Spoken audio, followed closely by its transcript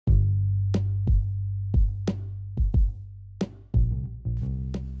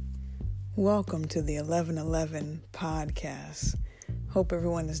Welcome to the 1111 podcast. Hope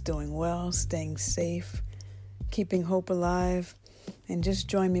everyone is doing well, staying safe, keeping hope alive, and just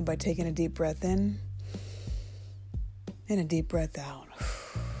join me by taking a deep breath in and a deep breath out.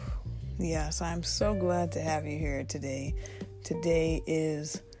 Yes, I'm so glad to have you here today. Today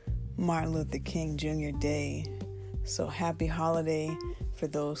is Martin Luther King Jr. Day. So happy holiday for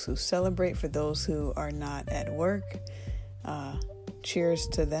those who celebrate, for those who are not at work. Cheers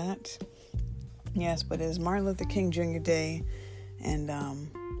to that. Yes, but it is Martin Luther King Jr. Day, and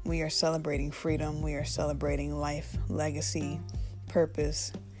we are celebrating freedom. We are celebrating life, legacy,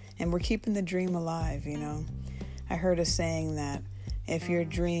 purpose, and we're keeping the dream alive, I heard a saying that if your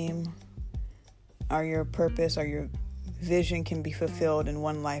dream or your purpose or your vision can be fulfilled in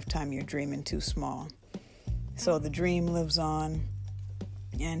one lifetime, you're dreaming too small. So the dream lives on,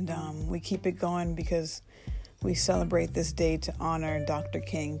 and we keep it going because we celebrate this day to honor Dr.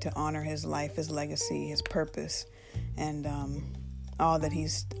 King, to honor his life, his legacy, his purpose, and all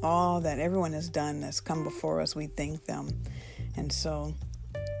that everyone has done that's come before us. We thank them, and so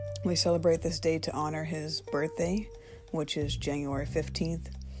we celebrate this day to honor his birthday, which is January 15th,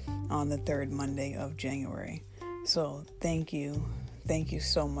 on the third Monday of January. So thank you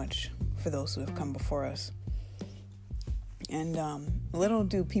so much for those who have come before us. And little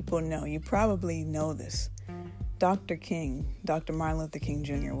do people know, you probably know this, Dr. Martin Luther King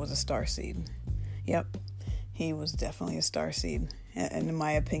Jr. was a starseed. Yep, he was definitely a starseed. And in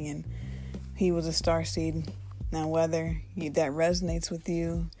my opinion, he was a starseed. Now, whether that resonates with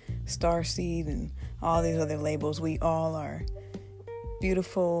you, starseed and all these other labels, we all are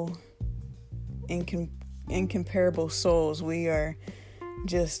beautiful, incomparable souls. We are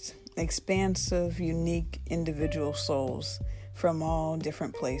just expansive, unique, individual souls from all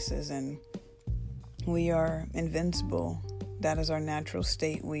different places, and we are invincible. That is our natural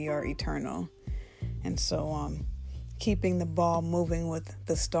state. We are eternal. And so keeping the ball moving with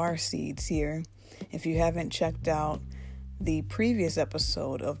the star seeds here. If you haven't checked out the previous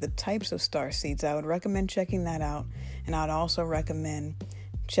episode of the types of star seeds, I would recommend checking that out. And I'd also recommend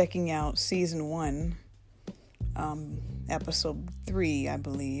checking out season 1, episode 3, I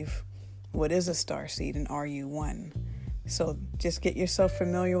believe. What is a star seed, and are you one? So just get yourself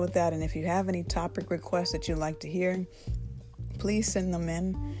familiar with that. And if you have any topic requests that you'd like to hear, please send them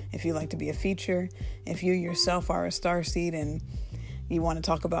in. If you'd like to be a feature, if you yourself are a starseed and you want to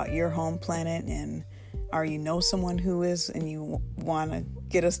talk about your home planet, or you know someone who is and you want to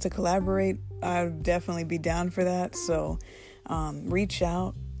get us to collaborate, I would definitely be down for that. So reach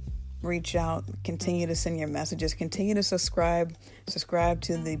out, continue to send your messages, continue to subscribe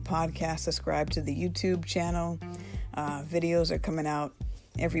to the podcast, subscribe to the YouTube channel. Videos are coming out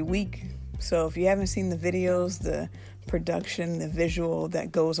every week. So if you haven't seen the videos, the production, the visual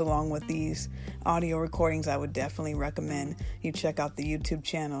that goes along with these audio recordings, I would definitely recommend you check out the YouTube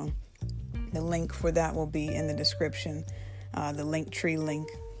channel. The link for that will be in the description, the Linktree link.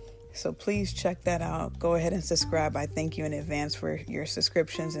 So please check that out. Go ahead and subscribe. I thank you in advance for your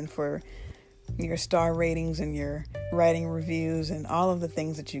subscriptions and for your star ratings and your writing reviews and all of the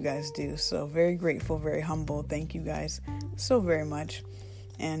things that you guys do. So very grateful, very humble. Thank you guys so very much.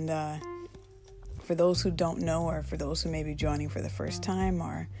 And for those who don't know, or for those who may be joining for the first time,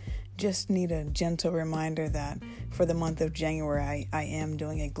 or just need a gentle reminder that for the month of January, I am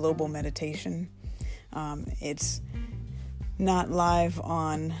doing a global meditation. It's not live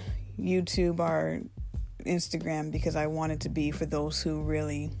on YouTube or Instagram because I want it to be for those who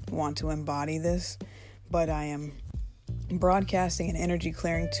really want to embody this, but I am broadcasting an energy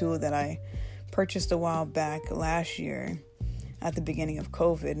clearing tool that I purchased a while back last year at the beginning of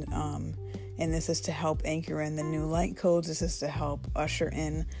COVID, and this is to help anchor in the new light codes. This is to help usher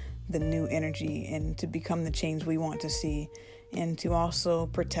in the new energy and to become the change we want to see, and to also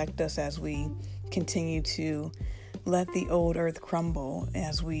protect us as we continue to let the old earth crumble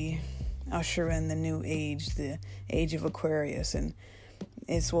as we usher in the new age, the age of Aquarius, and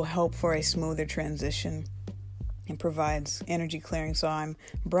it will help for a smoother transition and provides energy clearing. So I'm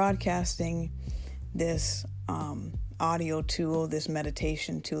broadcasting this audio tool, this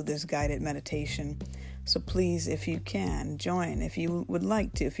meditation tool, this guided meditation. So please, if you can, join. If you would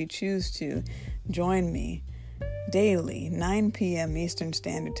like to, if you choose to, join me daily, 9 p.m. Eastern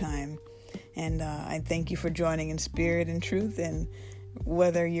Standard Time. And I thank you for joining in spirit and truth. And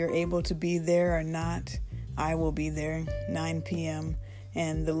whether you're able to be there or not, I will be there 9 p.m.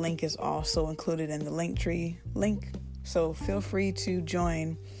 And the link is also included in the Linktree link. So feel free to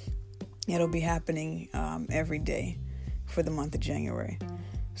join. It'll be happening every day for the month of January.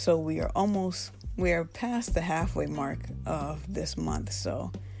 So we are past the halfway mark of this month.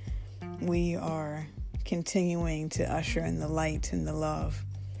 So we are continuing to usher in the light and the love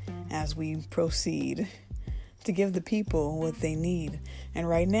as we proceed to give the people what they need. And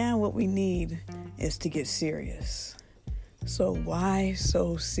right now, what we need is to get serious. So why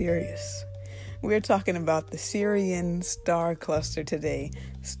so serious? We're talking about the Sirian star cluster today.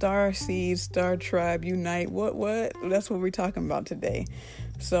 Star seed, star tribe, unite. What? That's what we're talking about today.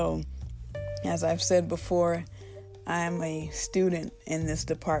 So, as I've said before, I am a student in this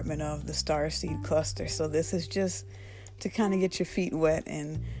department of the star seed cluster. So this is just to kind of get your feet wet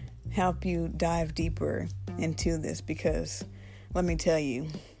and help you dive deeper into this, because let me tell you,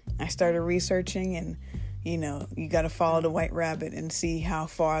 I started researching, and you got to follow the white rabbit and see how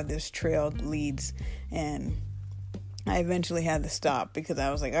far this trail leads. And I eventually had to stop because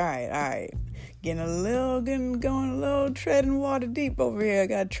I was like, all right, going a little treading water deep over here. I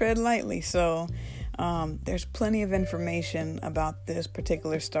got to tread lightly. So there's plenty of information about this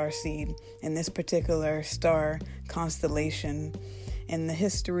particular star seed and this particular star constellation and the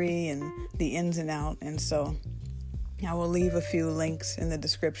history and the ins and out. And so I will leave a few links in the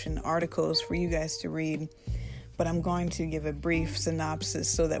description, articles for you guys to read, but I'm going to give a brief synopsis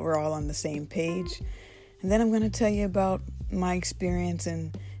so that we're all on the same page. And then I'm going to tell you about my experience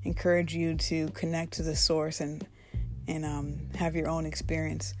and encourage you to connect to the source and have your own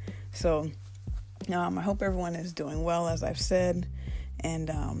experience. So I hope everyone is doing well, as I've said. And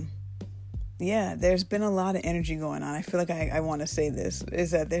there's been a lot of energy going on. I feel like I want to say this, is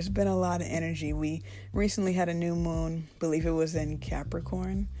that there's been a lot of energy. We recently had a new moon, I believe it was in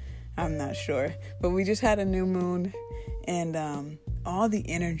Capricorn. I'm not sure, but we just had a new moon, and all the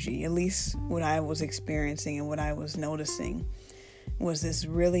energy, at least what I was experiencing and what I was noticing, was this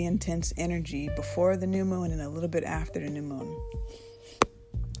really intense energy before the new moon and a little bit after the new moon.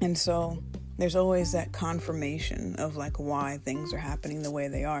 And so there's always that confirmation of like why things are happening the way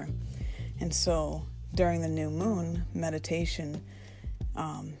they are. And so during the new moon, meditation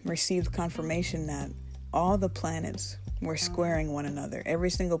received confirmation that all the planets were squaring one another. Every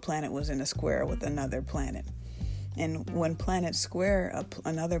single planet was in a square with another planet. And when planets square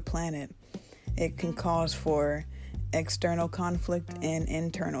another planet, it can cause for external conflict and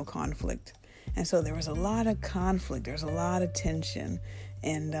internal conflict. And so there was a lot of conflict. There was a lot of tension.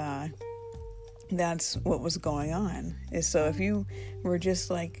 And that's what was going on. And so if you were just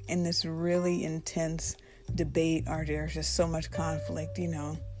like in this really intense debate, or there's just so much conflict,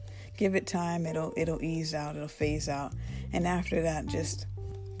 give it time. It'll ease out. It'll phase out. And after that, just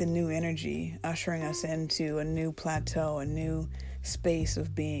the new energy ushering us into a new plateau, a new space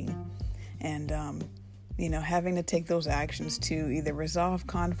of being. And, having to take those actions to either resolve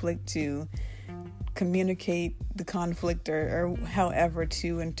conflict, to communicate the conflict, or however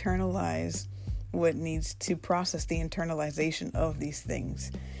to internalize what needs to process the internalization of these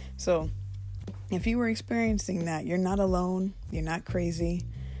things. So if you were experiencing that, you're not alone. You're not crazy.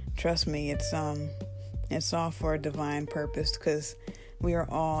 Trust me, it's all for a divine purpose, because we are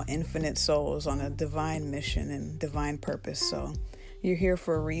all infinite souls on a divine mission and divine purpose. So you're here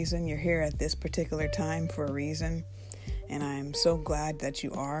for a reason. You're here at this particular time for a reason. And I'm so glad that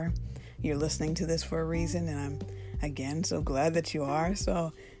you are. You're listening to this for a reason. And I'm, again, so glad that you are.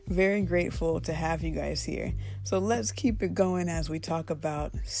 So very grateful to have you guys here. So let's keep it going as we talk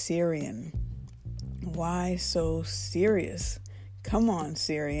about Sirian. Why so serious? Come on,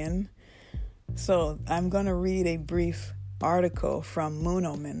 Sirian. So I'm going to read a brief article from Moon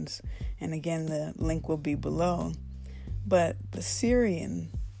Omens. And again, the link will be below. But the Sirian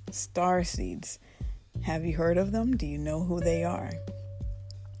star seeds, have you heard of them? Do you know who they are?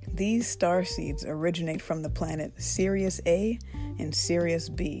 These star seeds originate from the planet Sirius A and Sirius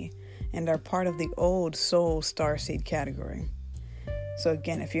B, and are part of the old soul starseed category. So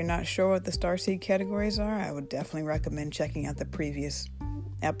again, if you're not sure what the starseed categories are, I would definitely recommend checking out the previous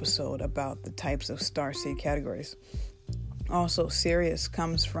episode about the types of starseed categories. Also, Sirius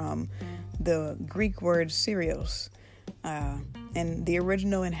comes from the Greek word Sirios, and the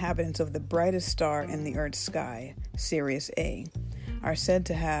original inhabitants of the brightest star in the Earth's sky, Sirius A, are said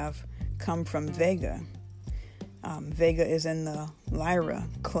to have come from Vega. Vega is in the Lyra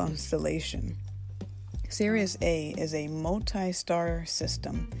constellation. Sirius A is a multi-star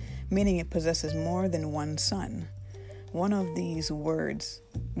system, meaning it possesses more than one sun. One of these worlds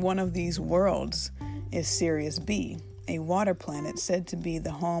is Sirius B, a water planet said to be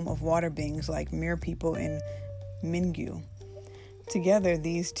the home of water beings like Mere People and Mingu. Together,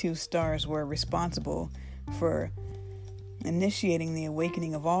 these two stars were responsible for initiating the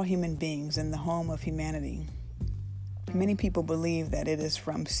awakening of all human beings in the home of humanity. Many people believe that it is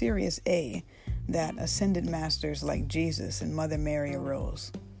from Sirius A that ascended masters like Jesus and Mother Mary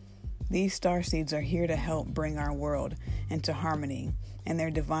arose. These starseeds are here to help bring our world into harmony, and their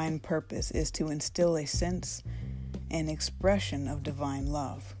divine purpose is to instill a sense and expression of divine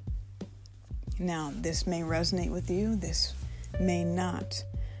love. Now, this may resonate with you, this may not,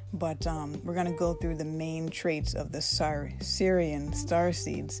 but we're going to go through the main traits of the Sirian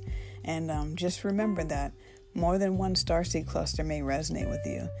starseeds, and just remember that more than one starseed cluster may resonate with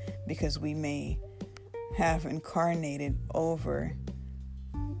you, because we may have incarnated over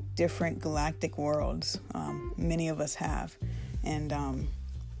different galactic worlds. Many of us have, and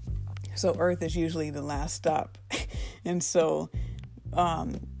so Earth is usually the last stop. And so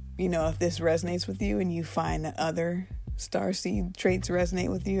if this resonates with you and you find that other starseed traits resonate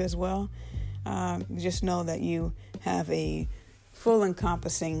with you as well, just know that you have a full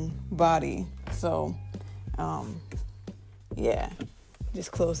encompassing body. So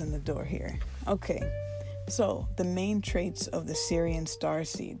just closing the door here. Okay, so the main traits of the Sirian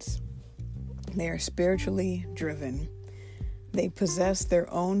starseeds: they are spiritually driven. They possess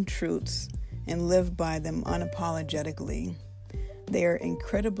their own truths and live by them unapologetically. They are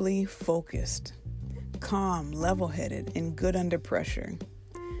incredibly focused, calm, level-headed, and good under pressure.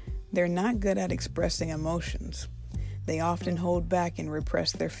 They're not good at expressing emotions. They often hold back and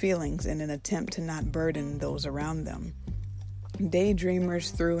repress their feelings in an attempt to not burden those around them.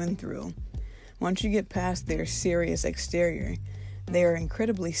 Daydreamers through and through. Once you get past their serious exterior, they are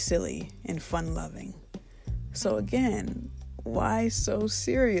incredibly silly and fun-loving. So again, why so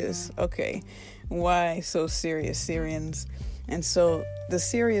serious? Okay, why so serious, Sirians? And so the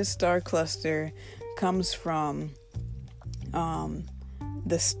Sirius star cluster comes from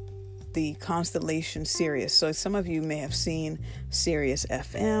the constellation Sirius. So some of you may have seen Sirius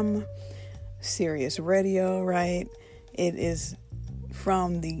FM, Sirius Radio, right? It is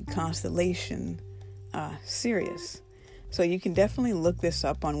from the constellation Sirius. So you can definitely look this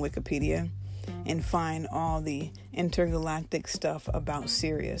up on Wikipedia and find all the intergalactic stuff about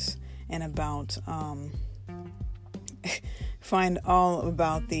Sirius, and about find all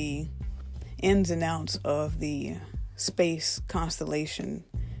about the ins and outs of the space constellation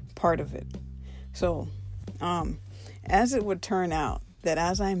part of it. So as it would turn out, that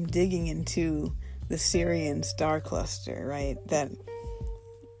as I'm digging into the Sirian star cluster, right, that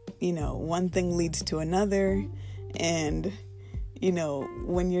one thing leads to another, and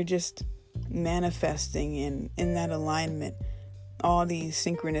when you're just manifesting in that alignment, all these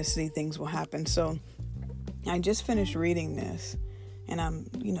synchronicity things will happen. So I just finished reading this, and I'm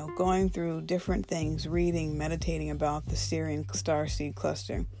going through different things, reading, meditating about the Sirian starseed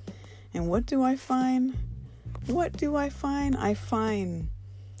cluster. And what do I find? I find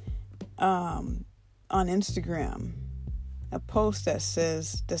on Instagram a post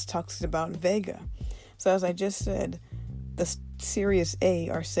that talks about Vega. So as I just said, the Sirius A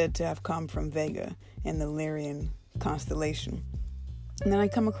are said to have come from Vega in the Lyrian constellation. And then I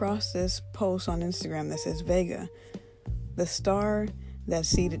come across this post on Instagram that says, Vega, the star that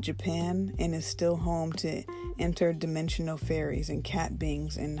seeded Japan and is still home to interdimensional fairies and cat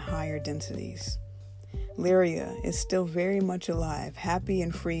beings in higher densities. Lyria is still very much alive, happy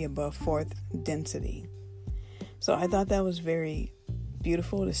and free above fourth density. So I thought that was very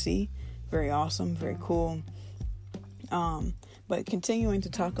beautiful to see, very awesome, very cool. But continuing to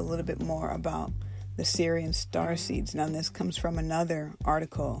talk a little bit more about the Sirian starseeds. Now, this comes from another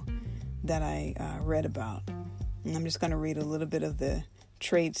article that I read about. And I'm just going to read a little bit of the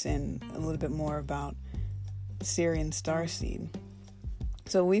traits and a little bit more about Sirian starseed.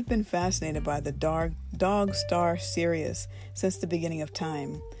 So we've been fascinated by the dog star Sirius since the beginning of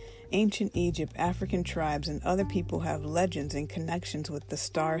time. Ancient Egypt, African tribes, and other people have legends and connections with the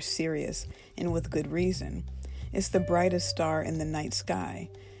star Sirius, and with good reason. It's the brightest star in the night sky,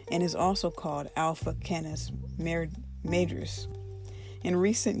 and is also called Alpha Canis Majoris. In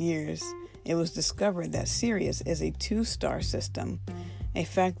recent years, it was discovered that Sirius is a 2-star system, a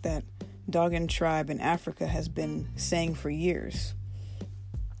fact that Dogon tribe in Africa has been saying for years.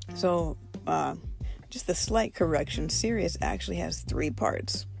 So, just a slight correction, Sirius actually has 3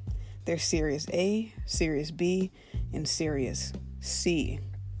 parts. There's Sirius A, Sirius B, and Sirius C.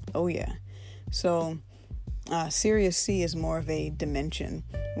 Oh yeah. So, Sirius C is more of a dimension,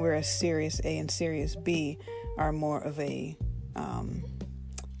 whereas Sirius A and Sirius B are more of a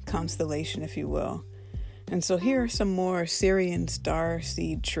constellation, if you will. And so here are some more Sirian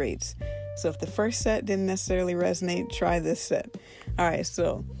starseed traits. So if the first set didn't necessarily resonate, try this set. All right,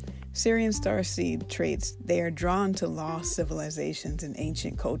 so Sirian starseed traits: they are drawn to lost civilizations and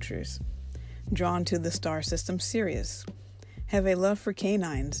ancient cultures, drawn to the star system Sirius, have a love for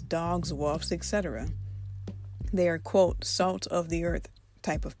canines, dogs, wolves, etc. They are, quote, salt of the earth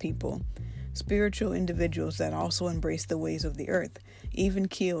type of people. Spiritual individuals that also embrace the ways of the earth,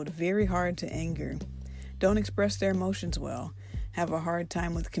 even-keeled, very hard to anger, don't express their emotions well, have a hard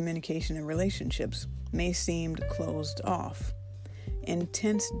time with communication and relationships, may seem closed off.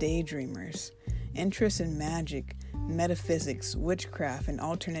 Intense daydreamers, interest in magic, metaphysics, witchcraft, and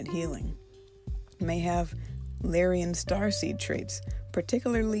alternate healing, may have Larian starseed traits,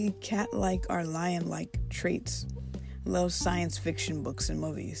 particularly cat-like or lion-like traits, love science fiction books and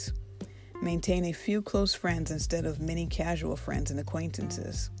movies, maintain a few close friends instead of many casual friends and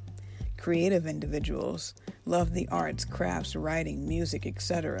acquaintances. Creative individuals love the arts, crafts, writing, music,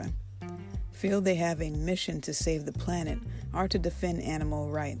 etc. Feel they have a mission to save the planet or to defend animal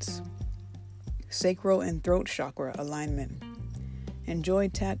rights. Sacral and throat chakra alignment. Enjoy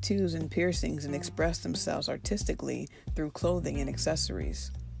tattoos and piercings and express themselves artistically through clothing and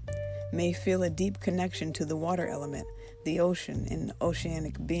accessories. May feel a deep connection to the water element, the ocean, and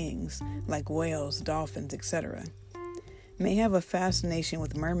oceanic beings like whales, dolphins, etc. May have a fascination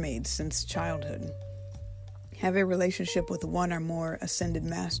with mermaids since childhood. Have a relationship with one or more ascended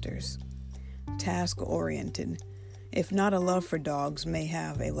masters. Task-oriented. If not a love for dogs, may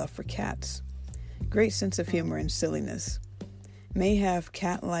have a love for cats. Great sense of humor and silliness. May have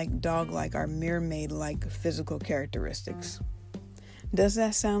cat-like, dog-like, or mermaid-like physical characteristics. Does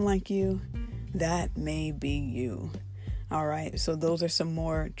that sound like you? That may be you. All right, so those are some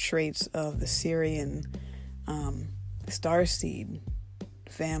more traits of the Sirian starseed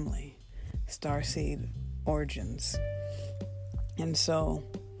family, starseed origins. And so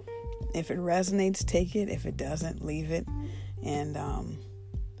if it resonates, take it. If it doesn't, leave it. And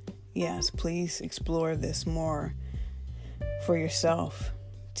yes, please explore this more for yourself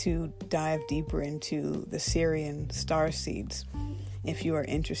to dive deeper into the Sirian starseeds if you are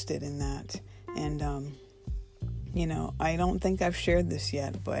interested in that. And I don't think I've shared this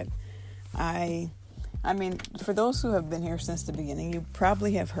yet, but I mean, for those who have been here since the beginning, you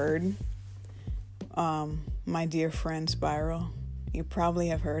probably have heard my dear friend Spiral. You probably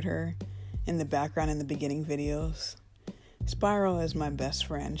have heard her in the background in the beginning videos. Spiral is my best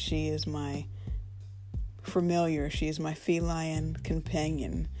friend. She is my familiar. She is my feline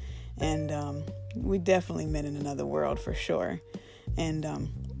companion. And we definitely met in another world for sure. And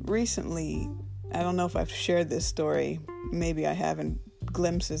recently, I don't know if I've shared this story. Maybe I have in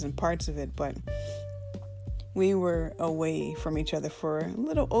glimpses and parts of it, but we were away from each other for a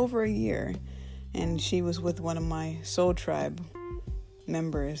little over a year. And she was with one of my Soul Tribe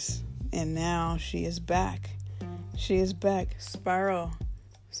members. And now she is back. She is back. Spiral,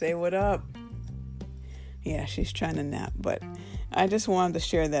 say what up. Yeah, she's trying to nap. But I just wanted to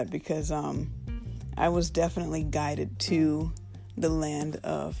share that because I was definitely guided to the land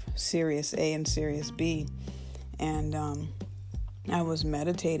of Sirius A and Sirius B. And I was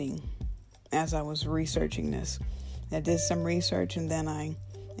meditating as I was researching this. I did some research and then I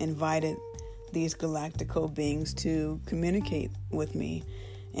invited these galactical beings to communicate with me.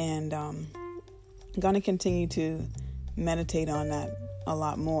 And I'm going to continue to meditate on that a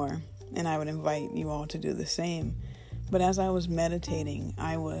lot more. And I would invite you all to do the same. But as I was meditating,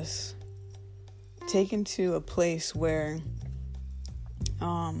 I was taken to a place where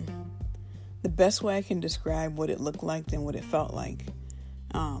the best way I can describe what it looked like and what it felt like.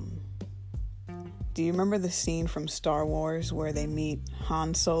 Do you remember the scene from Star Wars where they meet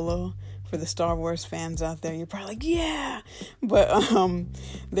Han Solo? For the Star Wars fans out there, you're probably like, yeah. But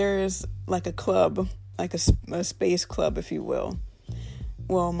there's like a club, like a space club, if you will.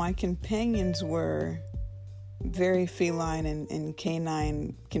 Well, my companions were very feline and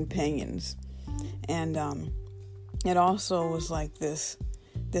canine companions. And it also was like this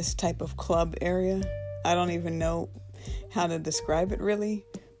type of club area. I don't even know how to describe it really,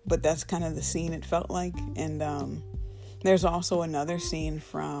 but that's kind of the scene it felt like. And there's also another scene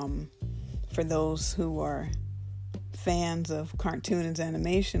for those who are fans of cartoons and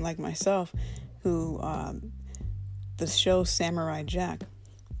animation like myself, who the show Samurai Jack.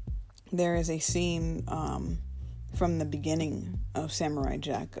 There is a scene from the beginning of Samurai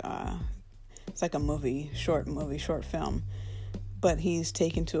Jack. It's like a short film. But he's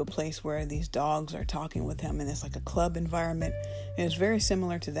taken to a place where these dogs are talking with him, and it's like a club environment. It was very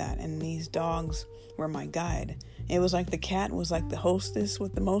similar to that, and these dogs were my guide. It was like the cat was like the hostess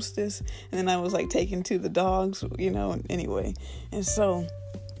with the mostess, and then I was like taken to the dogs, anyway. And so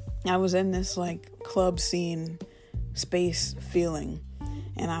I was in this like club scene space feeling,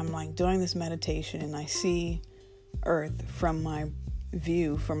 and I'm like doing this meditation, and I see Earth from my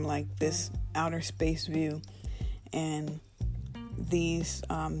view, from like this outer space view, and these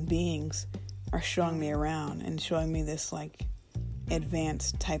beings are showing me around and showing me this like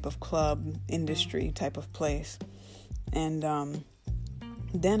advanced type of club, industry type of place. And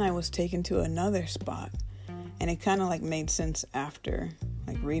then I was taken to another spot, and it kind of like made sense after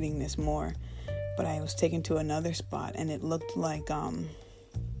like reading this more. But I was taken to another spot, and it looked like the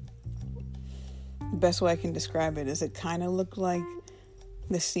best way I can describe it is it kind of looked like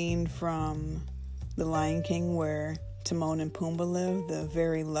the scene from The Lion King where Timon and Pumbaa live, the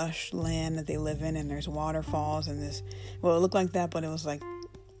very lush land that they live in, and there's waterfalls and this, well, it looked like that, but it was like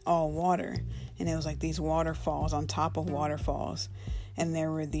all water, and it was like these waterfalls on top of waterfalls, and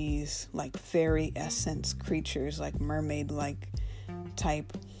there were these like fairy essence creatures, like mermaid like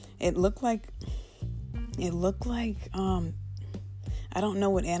type. It looked like I don't know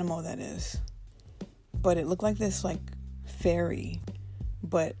what animal that is, but it looked like this like fairy,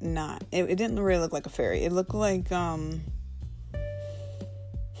 but not. It didn't really look like a fairy. It looked like it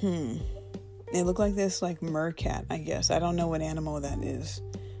looked like this like mercat, I guess. I don't know what animal that is.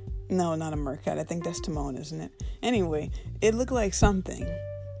 No, not a mercat. I think that's Timon, isn't it? Anyway, it looked like something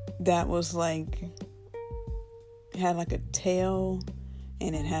that was like, had like a tail,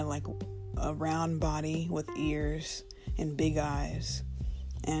 and it had like a round body with ears and big eyes.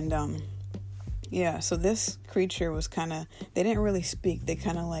 And yeah, so this creature was kind of, they didn't really speak. They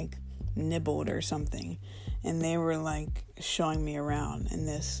kind of like nibbled or something. And they were like showing me around in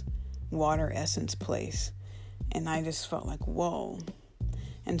this water essence place. And I just felt like, whoa.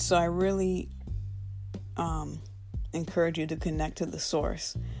 And so I really encourage you to connect to the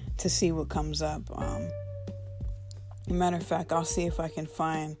source to see what comes up. Matter of fact, I'll see if I can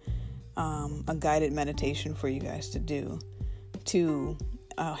find a guided meditation for you guys to do to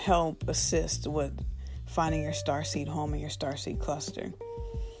help assist with finding your starseed home and your starseed cluster.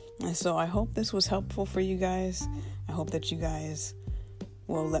 And so I hope this was helpful for you guys. I hope that you guys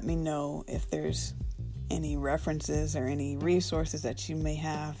will let me know if there's any references or any resources that you may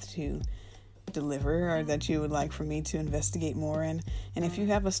have to deliver or that you would like for me to investigate more in. And if you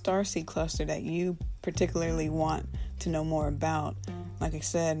have a starseed cluster that you particularly want to know more about, like I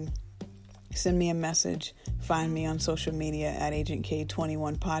said, send me a message. Find me on social media at Agent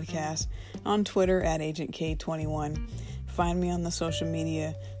K21 Podcast, on Twitter at Agent K21. Find me on the social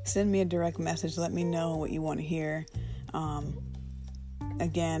media. Send me a direct message. Let me know what you want to hear.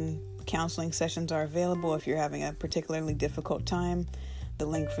 Again, counseling sessions are available if you're having a particularly difficult time. The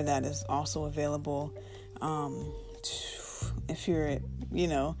link for that is also available. If you're,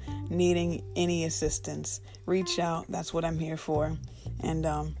 needing any assistance, reach out. That's what I'm here for. And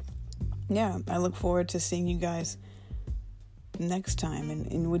yeah, I look forward to seeing you guys next time.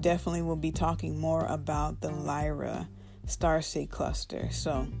 And we definitely will be talking more about the Lyra starseed cluster.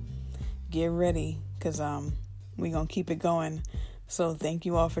 So get ready, because we're going to keep it going. So thank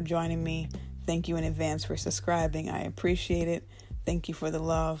you all for joining me. Thank you in advance for subscribing. I appreciate it. Thank you for the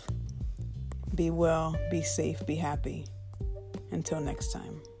love. Be well, be safe, be happy. Until next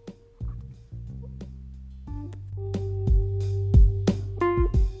time.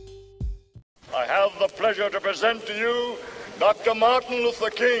 I have the pleasure to present to you Dr. Martin Luther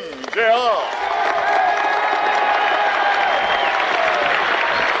King, Jr.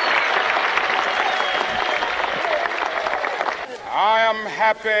 I am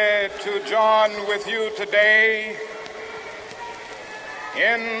happy to join with you today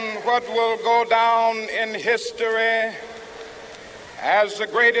in what will go down in history as the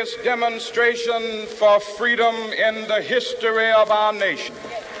greatest demonstration for freedom in the history of our nation.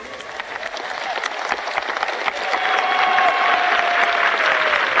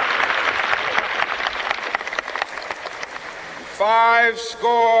 Five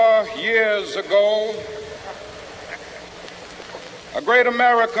score years ago, a great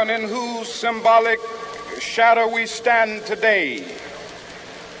American in whose symbolic shadow we stand today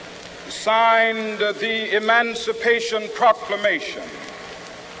signed the Emancipation Proclamation.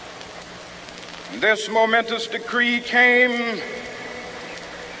 This momentous decree came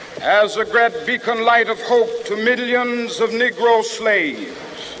as a great beacon light of hope to millions of Negro slaves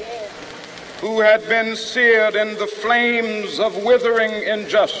who had been seared in the flames of withering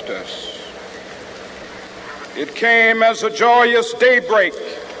injustice. It came as a joyous daybreak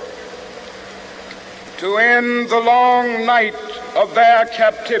to end the long night of their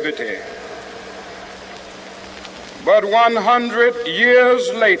captivity. But 100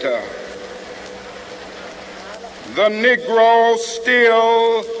 years later, the Negro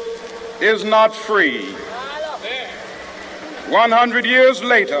still is not free. 100 years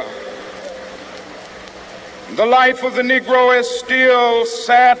later, the life of the Negro is still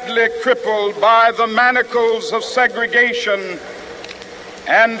sadly crippled by the manacles of segregation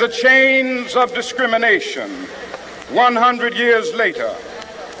and the chains of discrimination. 100 years later,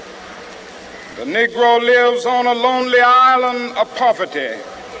 the Negro lives on a lonely island of poverty.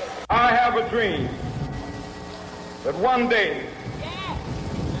 I have a dream that one day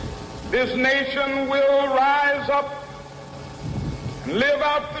this nation will rise up and live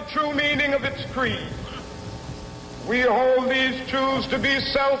out the true meaning of its creed. We hold these truths to be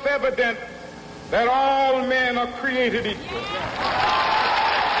self-evident, that all men are created equal.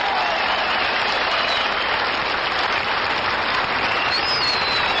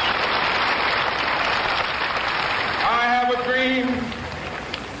 I have a dream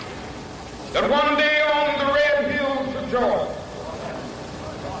that one day on the red hills of Georgia,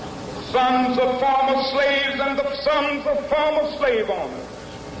 sons of former slaves and the sons of former slave owners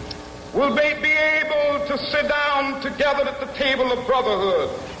will they be able to sit down together at the table of brotherhood.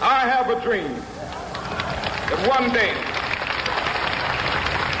 I have a dream that one day,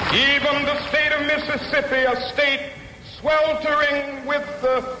 even the state of Mississippi, a state sweltering with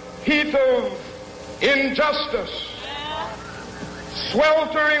the heat of injustice,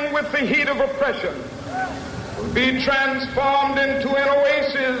 sweltering with the heat of oppression, will be transformed into an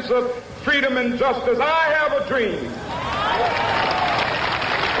oasis of freedom and justice. I have a dream.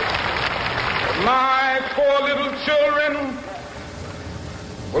 My 4 little children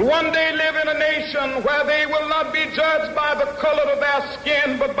will one day live in a nation where they will not be judged by the color of their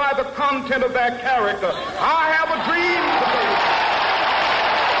skin, but by the content of their character. I have a dream today.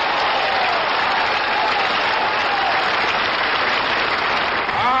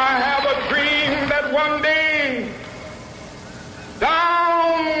 I have a dream that one day,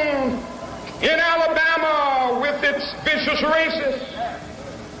 down in Alabama, with its vicious racists,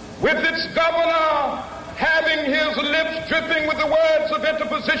 with its governor having his lips dripping with the words of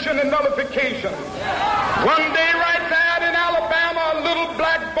interposition and nullification. One day right there in Alabama, little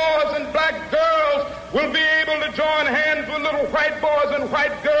black boys and black girls will be able to join hands with little white boys and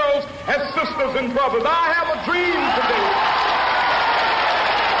white girls as sisters and brothers. I have a dream today.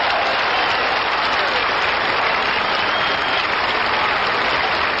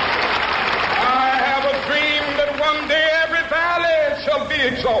 I have a dream that one day every valley shall be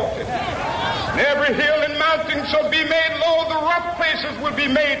exalted, and every hill and mountain shall be made low. The rough places will be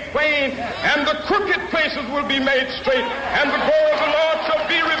made plain, and the crooked places will be made straight, and the glory of the Lord shall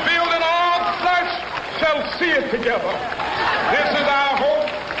be revealed, and all flesh shall see it together. This is our hope.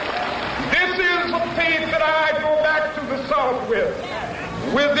 This is the faith that I go back to the South with.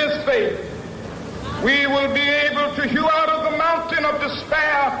 With this faith, we will be able to hew out of the mountain of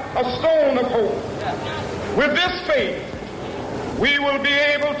despair a stone of hope. With this faith, we will be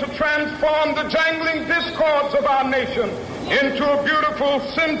able to transform the jangling discords of our nation into a beautiful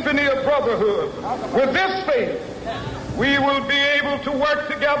symphony of brotherhood. With this faith, we will be able to work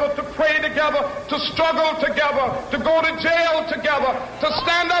together, to pray together, to struggle together, to go to jail together, to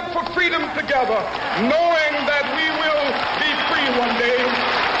stand up for freedom together, knowing that we will be free one day.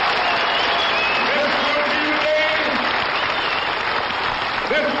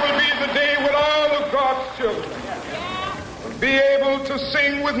 This will be the day when all of God's children will be able to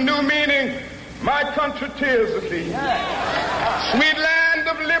sing with new meaning, my country, tears of thee. Sweet land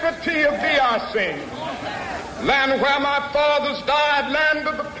of liberty, of thee I sing. Land where my fathers died, land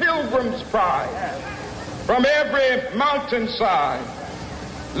of the pilgrim's pride. From every mountainside,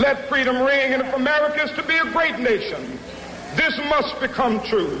 let freedom ring. And if America is to be a great nation, this must become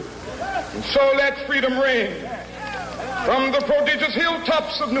true. And so let freedom ring. From the prodigious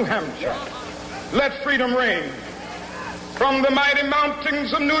hilltops of New Hampshire, let freedom ring. From the mighty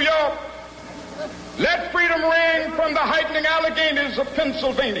mountains of New York, let freedom ring. From the heightening Alleghenies of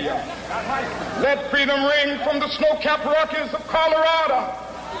Pennsylvania, let freedom ring. From the snow-capped Rockies of Colorado,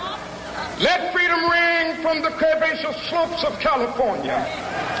 let freedom ring. From the curvaceous slopes of California.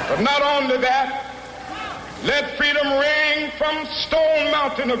 But not only that, let freedom ring from Stone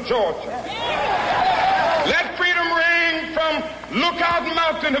Mountain of Georgia. Let freedom ring from Lookout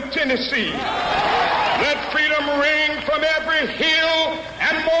Mountain of Tennessee. Let freedom ring from every hill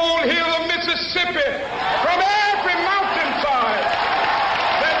and molehill of Mississippi, from every mountainside.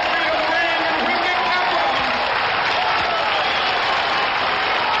 Let freedom ring, and when it happens,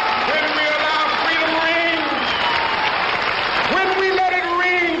 when we allow freedom ring, when we let it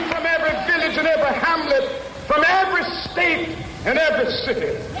ring from every village and every hamlet, from every state and every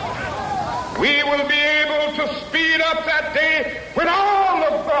city, we will be able to speed up that day when all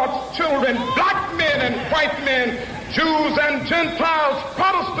of God's children, black men and white men, Jews and Gentiles,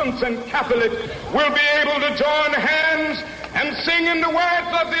 Protestants and Catholics, will be able to join hands and sing in the words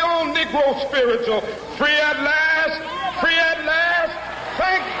of the old Negro spiritual, free at last.